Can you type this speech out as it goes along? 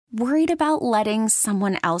Worried about letting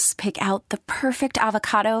someone else pick out the perfect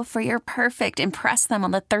avocado for your perfect impress them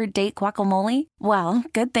on the third date guacamole? Well,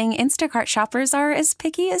 good thing Instacart shoppers are as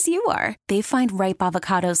picky as you are. They find ripe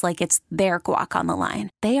avocados like it's their guac on the line.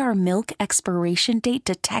 They are milk expiration date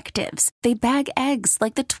detectives. They bag eggs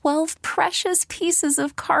like the 12 precious pieces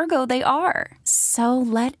of cargo they are. So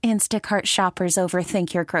let Instacart shoppers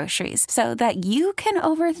overthink your groceries so that you can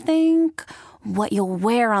overthink what you'll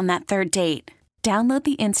wear on that third date. Download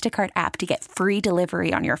the Instacart app to get free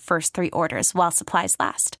delivery on your first 3 orders while supplies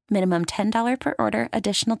last. Minimum $10 per order.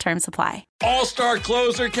 Additional terms apply. All-star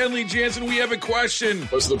closer Kenley Jansen, we have a question.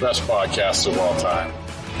 What's the best podcast of all time?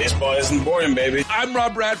 Baseball isn't boring, baby. I'm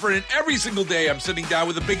Rob Bradford, and every single day I'm sitting down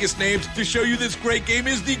with the biggest names to show you this great game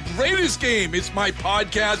is the greatest game. It's my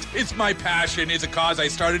podcast. It's my passion. It's a cause I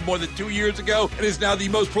started more than 2 years ago and is now the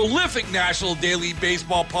most prolific national daily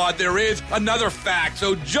baseball pod there is. Another fact.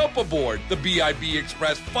 So jump aboard the BIB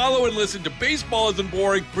Express. Follow and listen to Baseball Isn't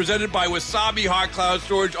Boring, presented by Wasabi Hot Cloud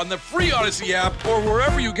Storage on the free Odyssey app or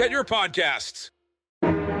wherever you get your podcasts.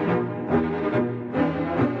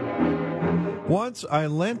 Once, I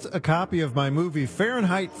lent a copy of my movie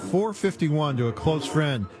Fahrenheit 451 to a close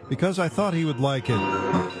friend because I thought he would like it.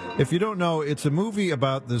 If you don't know, it's a movie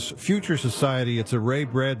about this future society. It's a Ray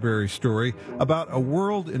Bradbury story about a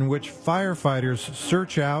world in which firefighters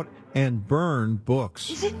search out and burn books.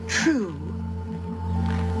 Is it true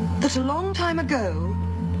that a long time ago,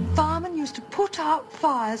 firemen used to put out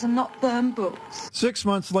fires and not burn books? 6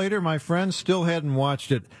 months later, my friend still hadn't watched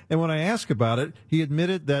it, and when I asked about it, he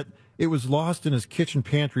admitted that it was lost in his kitchen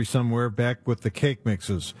pantry somewhere back with the cake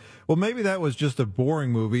mixes. Well, maybe that was just a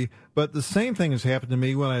boring movie, but the same thing has happened to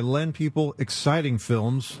me when I lend people exciting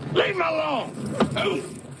films. Leave him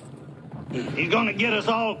alone! He's gonna get us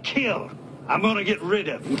all killed. I'm gonna get rid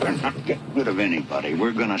of him. We're not getting rid of anybody.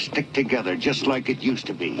 We're gonna stick together just like it used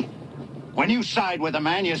to be. When you side with a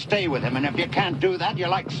man, you stay with him, and if you can't do that, you're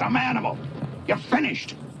like some animal. You're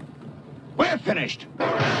finished. We're finished.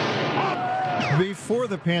 Before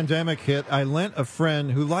the pandemic hit, I lent a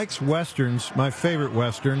friend who likes Westerns, my favorite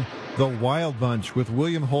Western, The Wild Bunch, with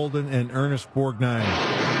William Holden and Ernest Borgnine.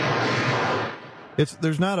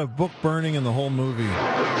 There's not a book burning in the whole movie.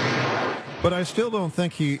 But I still don't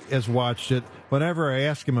think he has watched it. Whenever I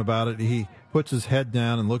ask him about it, he puts his head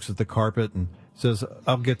down and looks at the carpet and says,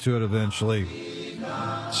 I'll get to it eventually.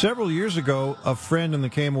 Several years ago, a friend in the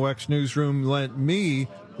KMOX newsroom lent me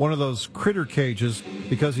one of those critter cages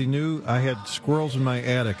because he knew I had squirrels in my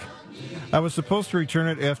attic. I was supposed to return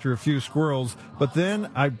it after a few squirrels, but then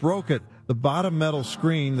I broke it. The bottom metal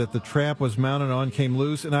screen that the trap was mounted on came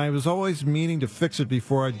loose, and I was always meaning to fix it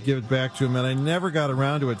before I'd give it back to him, and I never got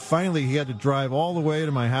around to it. Finally, he had to drive all the way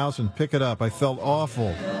to my house and pick it up. I felt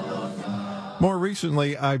awful. More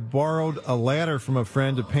recently, I borrowed a ladder from a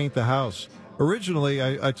friend to paint the house. Originally,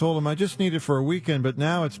 I told him I just need it for a weekend, but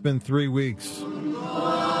now it's been 3 weeks.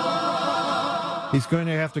 He's going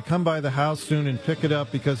to have to come by the house soon and pick it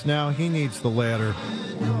up because now he needs the ladder.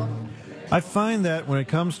 I find that when it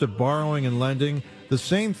comes to borrowing and lending, the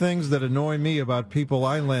same things that annoy me about people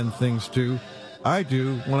I lend things to, I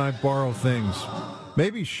do when I borrow things.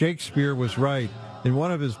 Maybe Shakespeare was right. In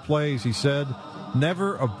one of his plays, he said,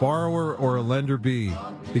 "Never a borrower or a lender be,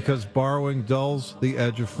 because borrowing dulls the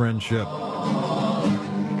edge of friendship."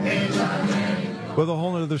 With a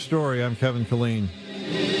whole other story, I'm Kevin Killeen.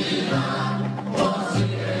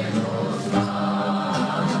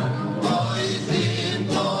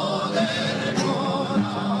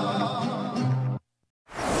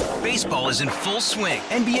 Baseball is in full swing.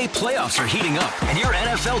 NBA playoffs are heating up, and your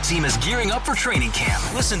NFL team is gearing up for training camp.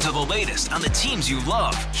 Listen to the latest on the teams you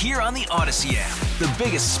love here on the Odyssey app. The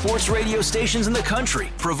biggest sports radio stations in the country,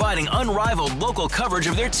 providing unrivaled local coverage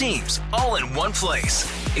of their teams, all in one place.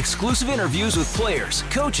 Exclusive interviews with players,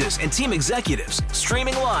 coaches, and team executives,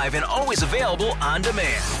 streaming live and always available on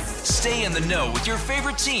demand. Stay in the know with your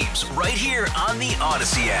favorite teams right here on the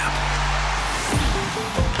Odyssey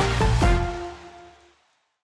app.